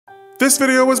This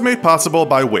video was made possible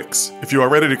by Wix. If you are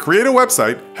ready to create a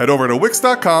website, head over to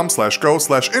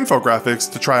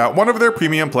wix.com/go/infographics to try out one of their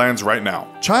premium plans right now.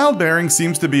 Childbearing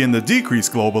seems to be in the decrease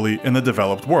globally in the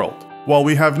developed world. While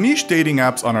we have niche dating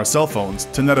apps on our cell phones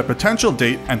to net a potential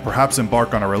date and perhaps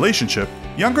embark on a relationship,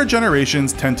 younger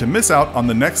generations tend to miss out on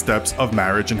the next steps of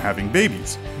marriage and having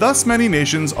babies. Thus, many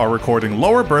nations are recording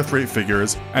lower birth rate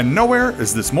figures, and nowhere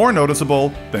is this more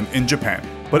noticeable than in Japan.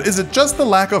 But is it just the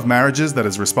lack of marriages that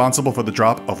is responsible for the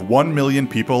drop of 1 million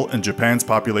people in Japan's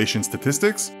population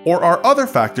statistics? Or are other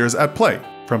factors at play?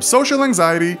 From social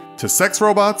anxiety to sex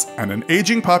robots and an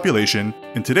aging population,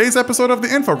 in today's episode of the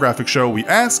Infographics Show, we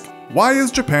ask, why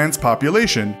is Japan's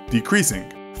population decreasing?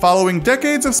 Following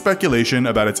decades of speculation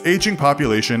about its aging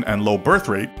population and low birth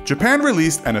rate, Japan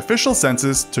released an official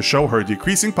census to show her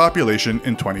decreasing population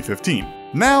in 2015.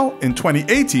 Now, in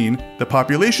 2018, the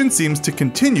population seems to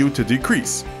continue to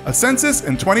decrease. A census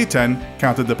in 2010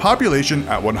 counted the population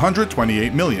at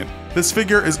 128 million. This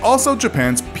figure is also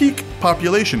Japan's peak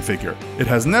population figure. It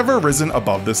has never risen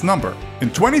above this number. In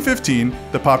 2015,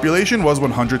 the population was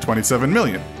 127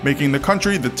 million, making the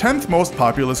country the 10th most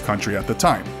populous country at the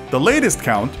time. The latest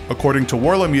count, according to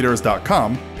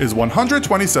Worldometers.com, is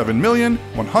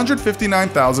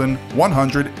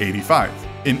 127,159,185.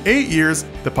 In 8 years,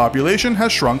 the population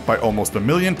has shrunk by almost 1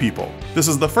 million people. This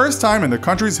is the first time in the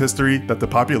country's history that the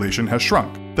population has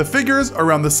shrunk. The figures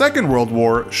around the Second World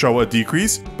War show a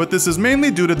decrease, but this is mainly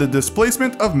due to the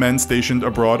displacement of men stationed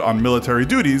abroad on military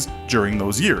duties during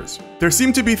those years. There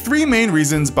seem to be 3 main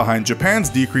reasons behind Japan's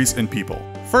decrease in people.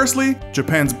 Firstly,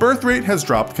 Japan's birth rate has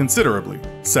dropped considerably.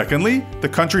 Secondly, the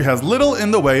country has little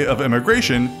in the way of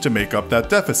immigration to make up that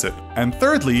deficit. And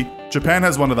thirdly, Japan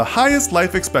has one of the highest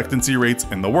life expectancy rates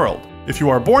in the world. If you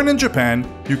are born in Japan,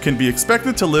 you can be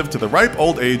expected to live to the ripe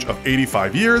old age of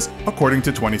 85 years, according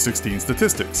to 2016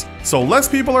 statistics. So less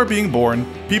people are being born,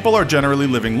 people are generally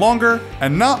living longer,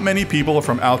 and not many people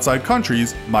from outside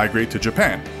countries migrate to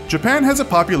Japan. Japan has a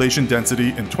population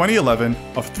density in 2011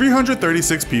 of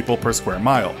 336 people per square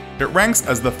mile. It ranks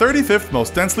as the 35th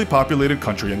most densely populated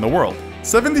country in the world.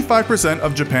 75%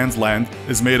 of Japan's land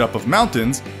is made up of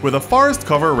mountains, with a forest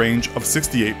cover range of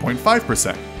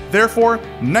 68.5%. Therefore,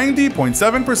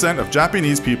 90.7% of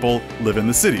Japanese people live in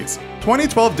the cities.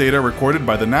 2012 data recorded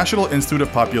by the National Institute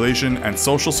of Population and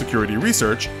Social Security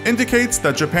Research indicates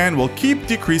that Japan will keep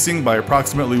decreasing by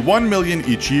approximately 1 million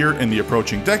each year in the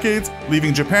approaching decades,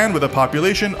 leaving Japan with a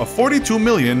population of 42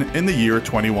 million in the year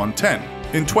 2110.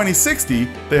 In 2060,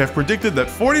 they have predicted that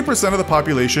 40% of the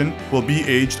population will be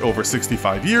aged over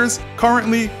 65 years.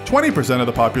 Currently, 20% of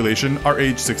the population are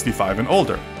aged 65 and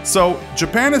older. So,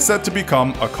 Japan is set to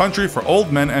become a country for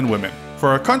old men and women.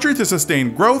 For a country to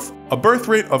sustain growth, a birth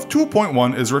rate of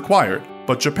 2.1 is required,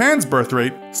 but Japan's birth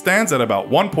rate stands at about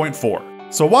 1.4.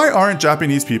 So why aren't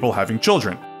Japanese people having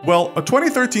children? Well, a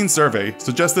 2013 survey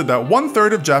suggested that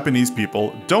 1/3 of Japanese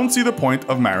people don't see the point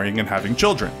of marrying and having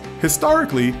children.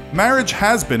 Historically, marriage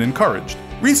has been encouraged.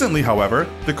 Recently, however,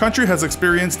 the country has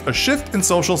experienced a shift in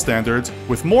social standards,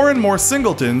 with more and more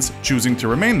singletons choosing to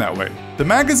remain that way. The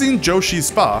magazine Joshi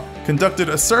Spa conducted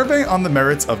a survey on the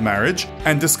merits of marriage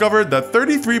and discovered that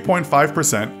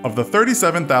 33.5% of the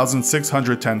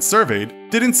 37,610 surveyed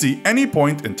didn't see any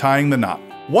point in tying the knot.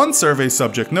 One survey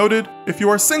subject noted, if you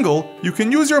are single, you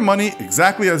can use your money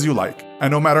exactly as you like,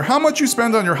 and no matter how much you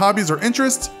spend on your hobbies or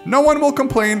interests, no one will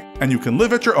complain and you can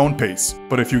live at your own pace.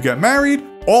 But if you get married,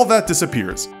 all that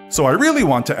disappears. So I really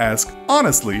want to ask,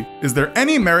 honestly, is there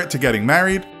any merit to getting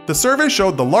married? The survey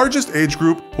showed the largest age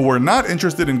group who were not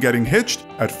interested in getting hitched,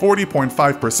 at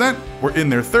 40.5%, were in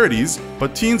their 30s,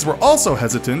 but teens were also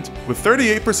hesitant, with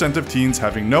 38% of teens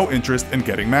having no interest in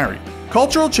getting married.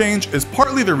 Cultural change is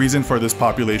partly the reason for this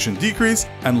population decrease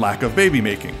and lack of baby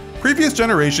making. Previous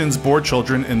generations bore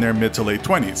children in their mid to late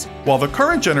 20s, while the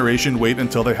current generation wait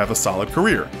until they have a solid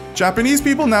career. Japanese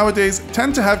people nowadays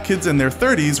tend to have kids in their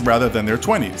 30s rather than their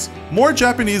 20s. More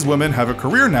Japanese women have a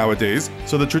career nowadays,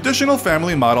 so the traditional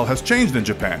family model has changed in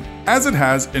Japan, as it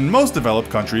has in most developed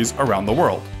countries around the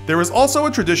world. There is also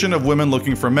a tradition of women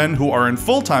looking for men who are in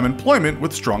full-time employment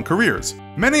with strong careers.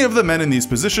 Many of the men in these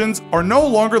positions are no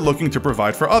longer looking to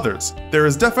provide for others. There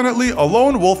is definitely a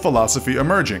lone wolf philosophy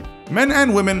emerging. Men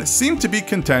and women seem to be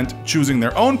content choosing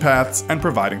their own paths and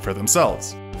providing for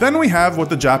themselves. Then we have what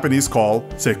the Japanese call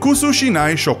Sekusu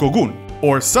Shinai Shokogun,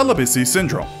 or celibacy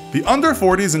syndrome. The under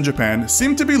 40s in Japan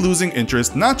seem to be losing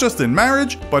interest not just in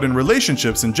marriage, but in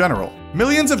relationships in general.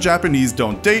 Millions of Japanese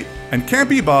don't date and can't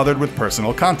be bothered with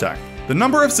personal contact. The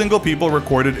number of single people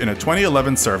recorded in a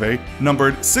 2011 survey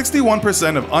numbered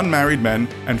 61% of unmarried men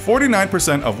and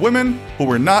 49% of women who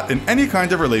were not in any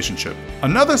kind of relationship.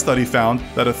 Another study found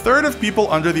that a third of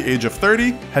people under the age of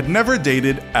 30 had never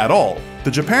dated at all.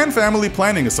 The Japan Family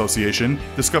Planning Association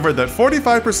discovered that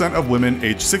 45% of women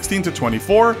aged 16 to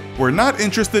 24 were not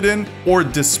interested in or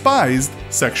despised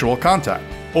sexual contact.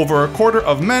 Over a quarter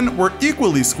of men were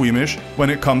equally squeamish when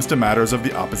it comes to matters of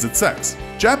the opposite sex.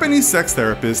 Japanese sex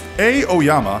therapist A.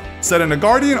 Oyama said in a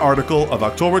Guardian article of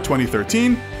October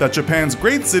 2013 that Japan's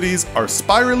great cities are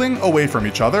spiraling away from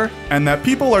each other and that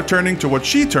people are turning to what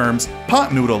she terms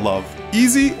pot noodle love,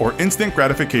 easy or instant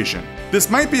gratification. This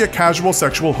might be a casual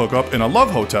sexual hookup in a love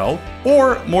hotel,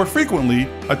 or, more frequently,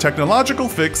 a technological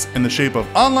fix in the shape of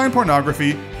online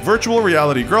pornography, virtual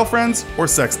reality girlfriends, or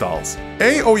sex dolls.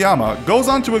 A. Oyama goes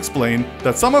on to explain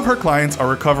that some of her clients are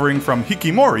recovering from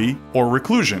hikimori, or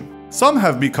reclusion. Some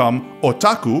have become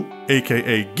otaku,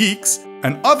 aka geeks,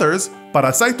 and others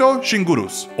parasaito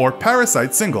shingurus, or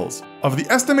parasite singles. Of the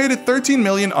estimated 13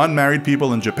 million unmarried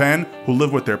people in Japan who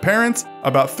live with their parents,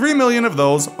 about 3 million of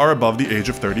those are above the age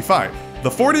of 35. The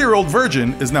 40-year-old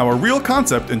virgin is now a real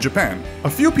concept in Japan. A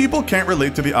few people can't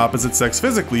relate to the opposite sex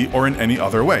physically or in any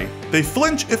other way. They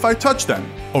flinch if I touch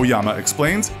them, Oyama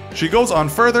explains. She goes on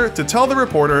further to tell the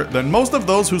reporter that most of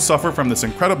those who suffer from this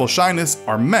incredible shyness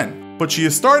are men, but she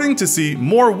is starting to see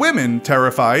more women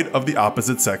terrified of the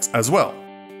opposite sex as well.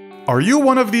 Are you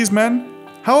one of these men?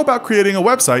 How about creating a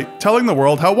website telling the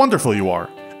world how wonderful you are?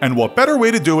 And what better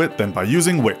way to do it than by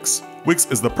using Wix? Wix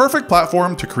is the perfect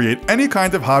platform to create any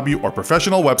kind of hobby or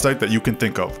professional website that you can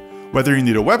think of. Whether you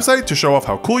need a website to show off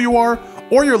how cool you are,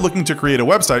 or you're looking to create a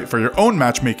website for your own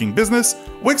matchmaking business,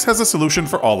 Wix has a solution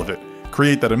for all of it.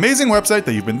 Create that amazing website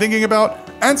that you've been thinking about,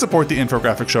 and support the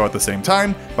Infographics show at the same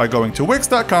time by going to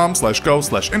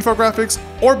wix.com/go/infographics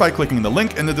or by clicking the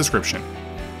link in the description.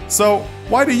 So,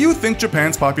 why do you think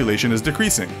Japan's population is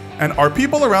decreasing? And are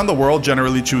people around the world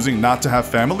generally choosing not to have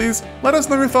families? Let us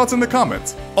know your thoughts in the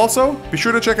comments. Also, be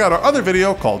sure to check out our other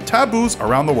video called Taboos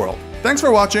Around the World. Thanks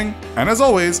for watching, and as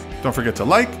always, don't forget to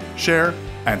like, share,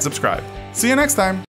 and subscribe. See you next time!